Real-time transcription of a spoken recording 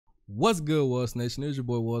What's good, Wuz Nation? It's your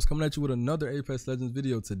boy Wuz coming at you with another Apex Legends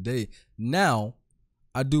video today. Now,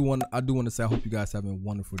 I do want to say I hope you guys having a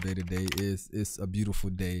wonderful day today. It's a beautiful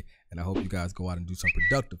day, and I hope you guys go out and do something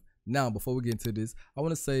productive. Now, before we get into this, I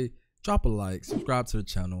want to say drop a like, subscribe to the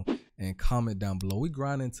channel, and comment down below. We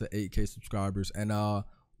grinding to 8K subscribers, and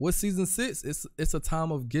with season 6, it's a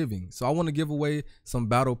time of giving. So I want to give away some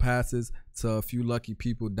battle passes to a few lucky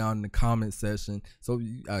people down in the comment section. So all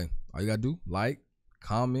you gotta do, like,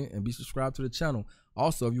 comment, and be subscribed to the channel.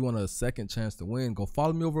 Also, if you want a second chance to win, go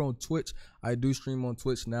follow me over on Twitch. I do stream on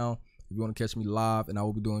Twitch now if you want to catch me live, and I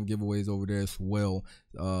will be doing giveaways over there as well.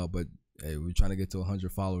 But hey, we're trying to get to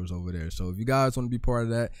 100 followers over there. So if you guys want to be part of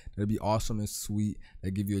that, that'd be awesome and sweet.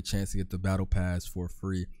 That give you a chance to get the battle pass for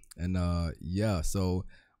free. And yeah, so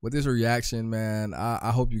with this reaction, man, I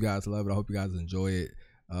hope you guys love it. I hope you guys enjoy it.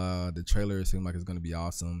 The trailer seems like it's gonna be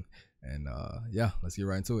awesome. And yeah, let's get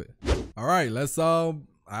right into it. All right, let's I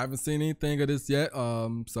haven't seen anything of this yet,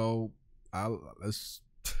 so let's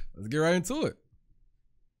get right into it.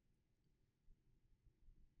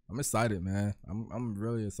 I'm excited, man. I'm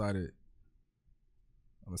really excited.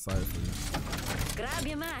 I'm excited for this. Grab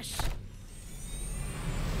your mash.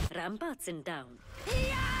 Ramparts in down.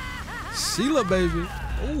 Sheila, baby.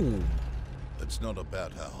 Ooh. It's not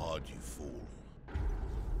about how hard you fall.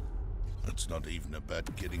 It's not even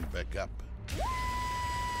about getting back up.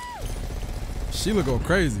 Sheila go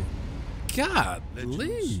crazy. God,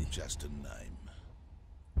 Legend's just a name.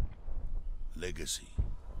 Legacy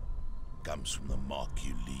comes from the mark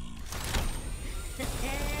you leave.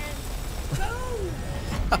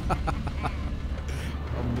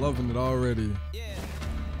 I'm loving it already.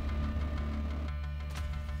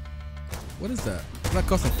 What is that? Is that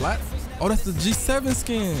custom flat? Oh, that's the G7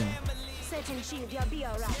 skin.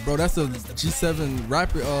 Bro, that's a G7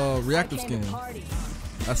 rapid reactive skin.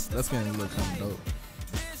 That skin look kind of dope.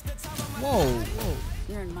 Whoa.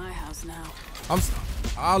 You're in my house now.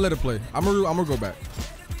 I'll let it play. I'm gonna go back.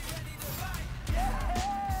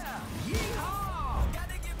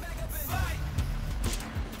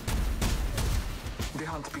 The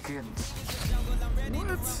hunt begins.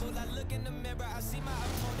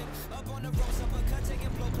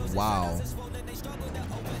 What? Wow. Join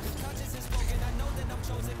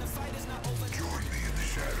me in the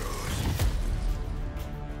shadows.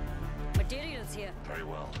 Materials here. Very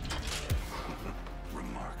well.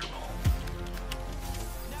 Remarkable.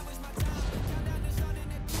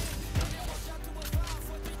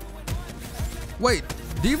 Wait,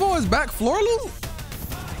 Devo is back floor loop?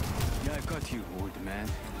 Yeah, I got you, old man.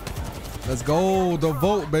 Let's go, the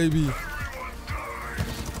vote, baby.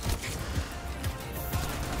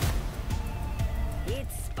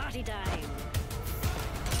 It's party time.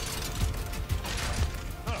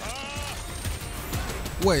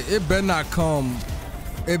 Wait, it better not come.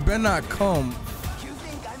 It better not come. You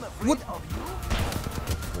think I'm afraid What? of you?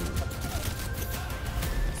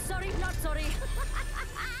 Sorry, not sorry.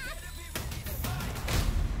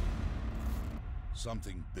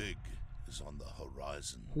 Something big is on the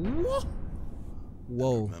horizon. What?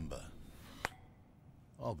 Whoa. Remember,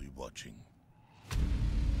 I'll be watching.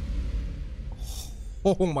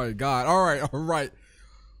 Oh my God. All right.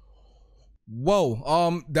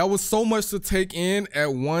 Whoa. That was so much to take in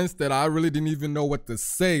at once that I really didn't even know what to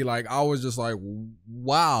say. Like, I was just like,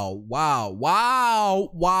 wow.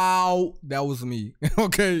 That was me.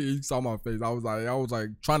 Okay, you saw my face. I was like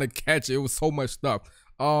trying to catch it. It was so much stuff.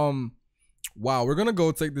 Wow, we're gonna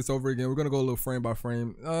go take this over again. We're gonna go a little frame by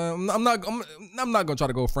frame. I'm not gonna try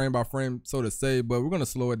to go frame by frame, so to say, but we're gonna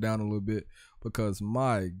slow it down a little bit because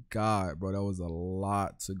my God, bro, that was a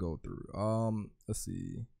lot to go through. Let's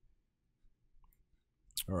see.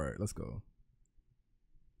 All right, let's go.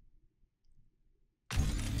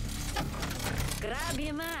 Grab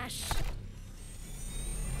your mash.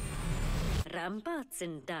 Ramparts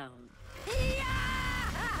in down.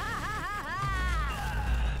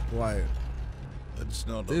 Like, It's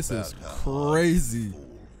not this about is how hard crazy. you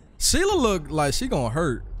fall. Sheila look like she gonna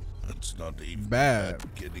hurt. It's not even Bad.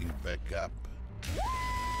 about getting back up.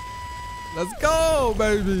 Let's go,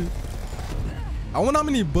 baby. I wonder how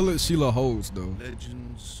many bullets Sheila holds though.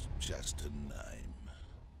 Legend's just a name.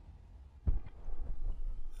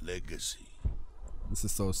 Legacy This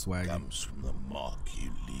is so swaggy. comes from the mark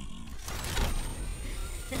you leave.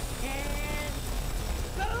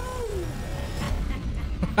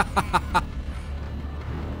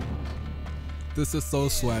 This is so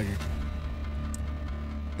swaggy.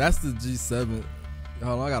 That's the G7.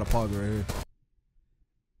 Hold on, I gotta pause right here.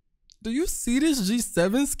 Do you see this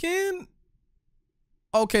G7 skin?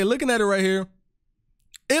 Okay, looking at it right here.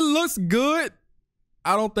 It looks good.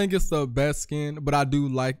 I don't think it's the best skin, but I do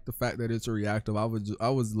like the fact that it's a reactive. I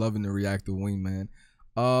was loving the reactive wingman.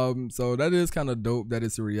 So that is kind of dope that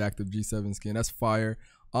it's a reactive G7 skin. That's fire.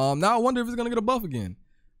 Now I wonder if it's gonna get a buff again,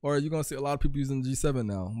 or you're gonna see a lot of people using G7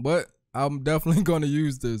 now. But I'm definitely gonna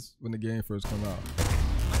use this when the game first comes out.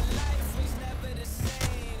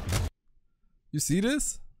 You see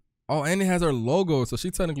this? Oh, and it has her logo, so she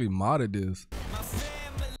technically modded this.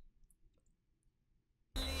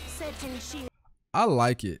 I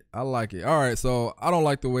like it. I like it. All right, so I don't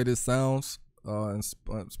like the way this sounds. It's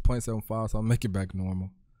 0.75, so I'll make it back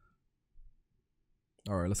normal.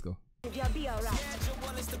 All right, let's go.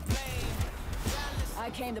 I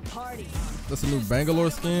came to party. That's a new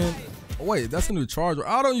Bangalore skin. Oh, wait, that's a new charge.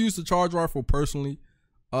 I don't use the charge rifle personally,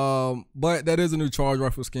 but that is a new charge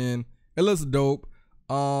rifle skin. It looks dope.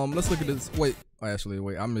 Let's look at this. Wait,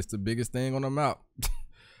 I missed the biggest thing on the map.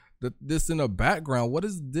 This in the background. What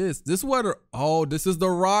is this? This weather. Oh, this is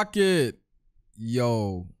the rocket.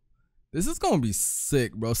 Yo, this is gonna be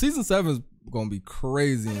sick, bro. Season 7 is gonna be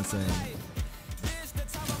crazy insane.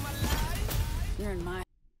 You're in my.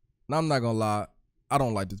 Now, I'm not gonna lie. I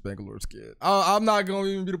don't like this Bangalore skin. I'm not gonna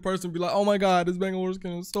even be the person to be like, oh my god, this Bangalore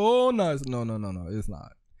skin is so nice. No, it's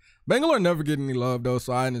not. Bangalore never get any love though,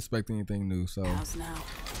 so I didn't expect anything new. So.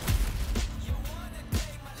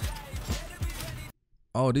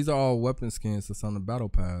 Oh, these are all weapon skins that's on the battle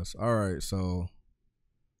pass. All right, so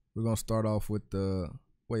we're gonna start off with the.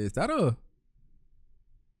 Wait, is that a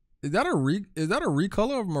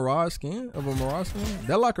recolor of Mirage skin? Of a Mirage skin?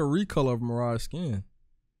 That like a recolor of Mirage skin.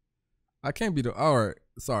 I can't be the. All right,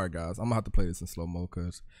 sorry guys, I'm gonna have to play this in slow mo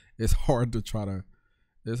because it's hard to try to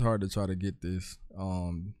get this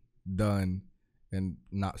done and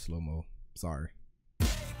not slow mo. Sorry.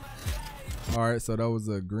 All right, so that was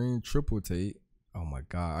a green triple tape. Oh my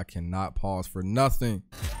god, I cannot pause for nothing.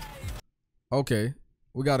 Okay,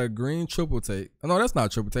 we got a green triple tape. No, that's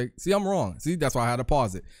not triple tape. See, I'm wrong. See, that's why I had to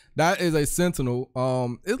pause it. That is a Sentinel.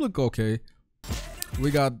 It look okay.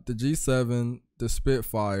 We got the G7, the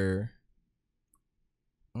Spitfire.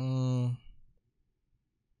 I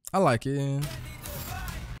like it. Yeah.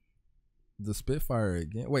 The Spitfire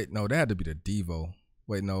again. Wait, no, that had to be the Devo.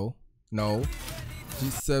 Wait, no.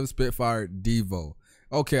 G7 Spitfire Devo.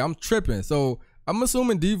 Okay, I'm tripping. So I'm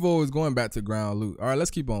assuming Devo is going back to ground loot. All right,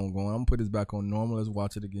 let's keep on going. I'm gonna put this back on normal. Let's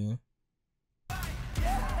watch it again.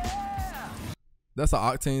 That's an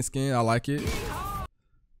Octane skin. I like it.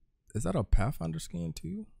 Is that a Pathfinder skin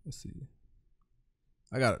too? Let's see.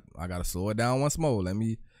 I gotta slow it down once more. Let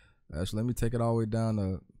me take it all the way down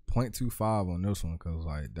to 0.25 on this one, cause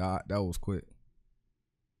like that was quick.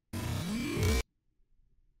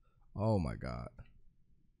 Oh my god.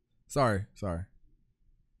 Sorry.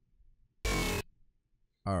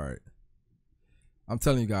 All right. I'm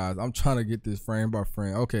telling you guys, I'm trying to get this frame by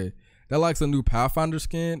frame. Okay, that likes a new Pathfinder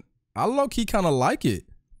skin. I low-key kind of like it.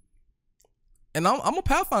 And I'm a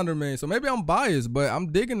Pathfinder man, so maybe I'm biased, but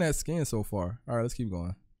I'm digging that skin so far. All right, let's keep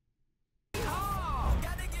going.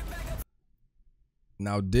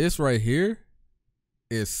 Now this right here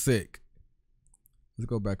is sick. Let's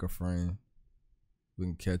go back a frame. We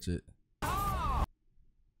can catch it.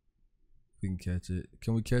 Can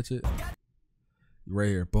we catch it? Right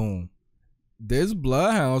here, boom. This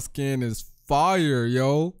Bloodhound skin is fire,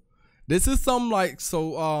 yo. This is something like,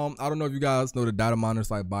 so I don't know if you guys know the data miners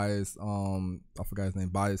like Bias, I forgot his name,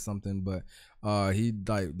 Bias something, but he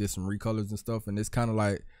like did some recolors and stuff, and this kind of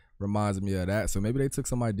like reminds me of that. So maybe they took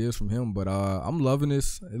some ideas from him, but I'm loving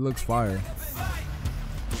this. It looks fire.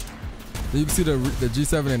 You can see the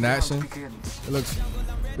G7 in action. It looks,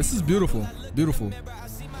 this is beautiful.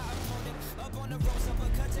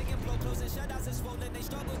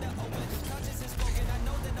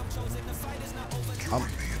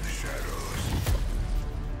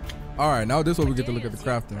 All right, now this is where we get to look at the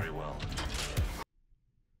crafting.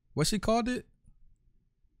 What she called it?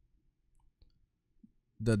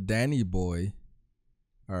 The Danny Boy.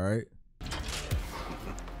 All right.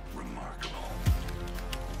 Remarkable.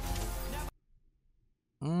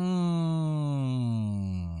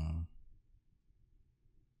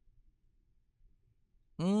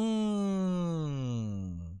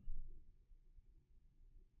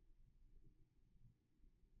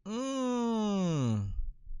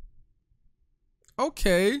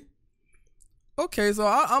 Okay, so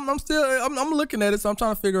I'm still looking at it, so I'm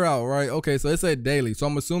trying to figure out, right? Okay, so it said daily, so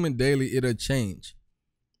I'm assuming daily it'll change.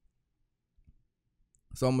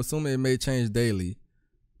 So I'm assuming it may change daily,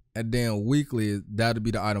 and then weekly that'll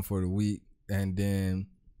be the item for the week, and then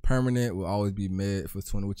permanent will always be med for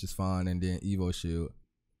 20, which is fine, and then Evo shield.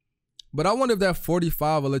 But I wonder if that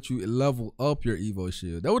 45 will let you level up your Evo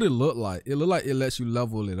shield. That what it look like. It look like it lets you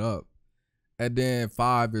level it up. And then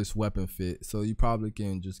 5 is weapon fit. So you probably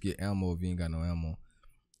can just get ammo if you ain't got no ammo.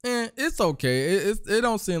 And it's okay. It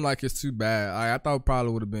don't seem like it's too bad. I thought it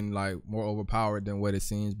probably would have been like more overpowered than what it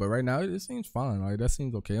seems. But right now it seems fine. Like that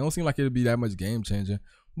seems okay. It don't seem like it'll be that much game changing.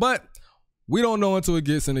 But we don't know until it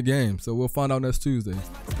gets in the game. So we'll find out next Tuesday.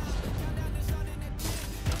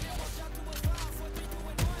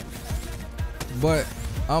 But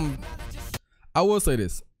I will say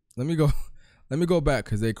this. Let me go back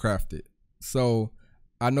because they crafted. So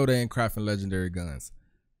I know they ain't crafting legendary guns.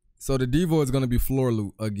 So the Devo is gonna be floor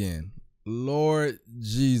loot again. Lord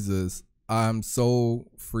Jesus, I'm so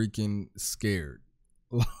freaking scared.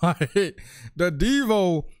 Like the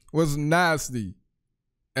Devo was nasty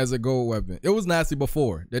as a gold weapon. It was nasty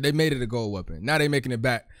before that they made it a gold weapon. Now they making it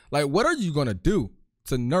back. Like, what are you gonna do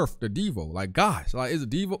to nerf the Devo? Like, gosh, like is a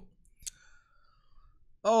Devo?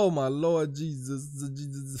 Oh my Lord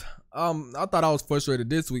Jesus. I thought I was frustrated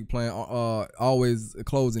this week playing always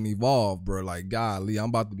closing Evolve, bro. Like, golly, I'm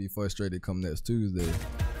about to be frustrated come next Tuesday.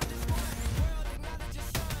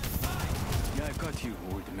 Yeah, I got you,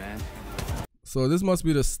 old man. So this must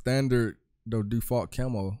be the standard, the default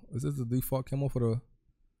camo. Is this the default camo for the?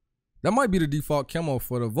 That might be the default camo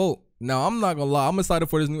for the Volt. Now I'm not gonna lie, I'm excited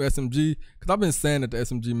for this new SMG because I've been saying that the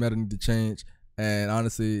SMG meta need to change. And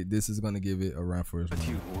honestly, this is gonna give it a run for its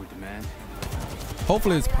money.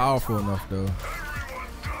 Hopefully it's powerful enough though.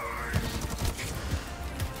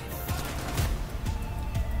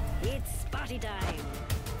 It's party time.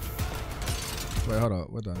 Wait, hold up.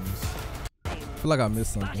 What did I miss? I feel like I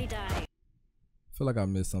missed something. Party time. I feel like I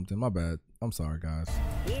missed something. My bad. I'm sorry, guys.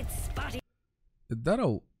 It's party. Is that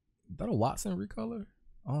a Watson recolor?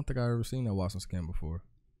 I don't think I ever seen that Watson skin before.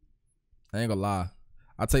 I ain't gonna lie.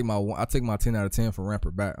 I take my 10 out of 10 for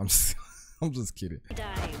Ramper back. I'm just kidding.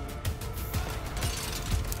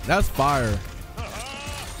 That's fire.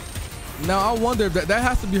 Now I wonder if that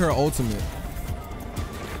has to be her ultimate.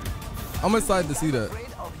 I'm excited to see that.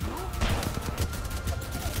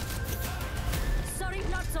 Sorry,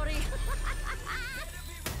 not sorry.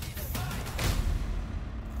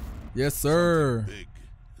 Yes, sir. Big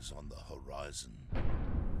is on the horizon.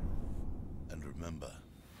 And remember,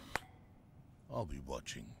 I'll be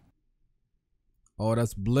watching. Oh,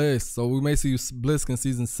 that's Bliss. So we may see Bliss in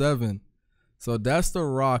season 7. So that's the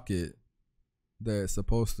rocket that's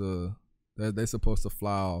supposed to they're supposed to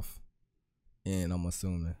fly off in, I'm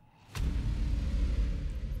assuming.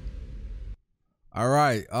 All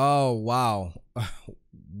right. Oh wow.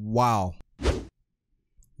 Wow.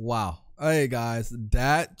 Wow. Hey guys,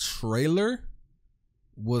 that trailer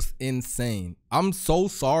was insane. I'm so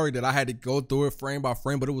sorry that I had to go through it frame by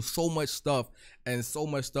frame, but it was so much stuff. And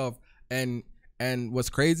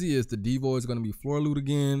what's crazy is the Devo is gonna be floor loot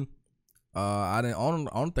again. I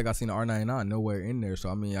don't think I seen the R99 nowhere in there. So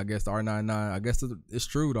I mean, I guess the R99, I guess it's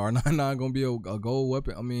true. The R99 gonna be a gold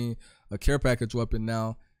weapon. I mean, a care package weapon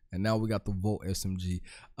now. And now we got the Volt SMG.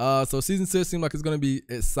 So season 6 seems like it's gonna be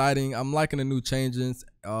exciting. I'm liking the new changes.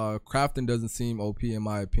 Crafting doesn't seem OP in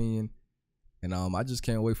my opinion. And I just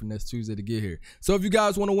can't wait for next Tuesday to get here. So if you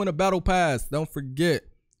guys want to win a battle pass, don't forget,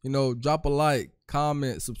 drop a like,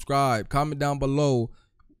 comment, subscribe, comment down below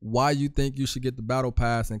why you think you should get the battle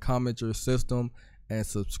pass, and comment your system, and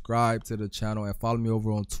subscribe to the channel, and follow me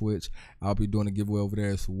over on Twitch. I'll be doing a giveaway over there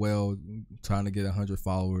as well, trying to get 100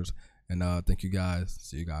 followers. And thank you guys.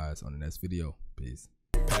 See you guys on the next video. Peace.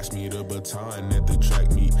 Pass me the baton at the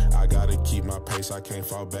track meet. I gotta keep my pace. I can't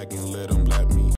fall back and let them black me.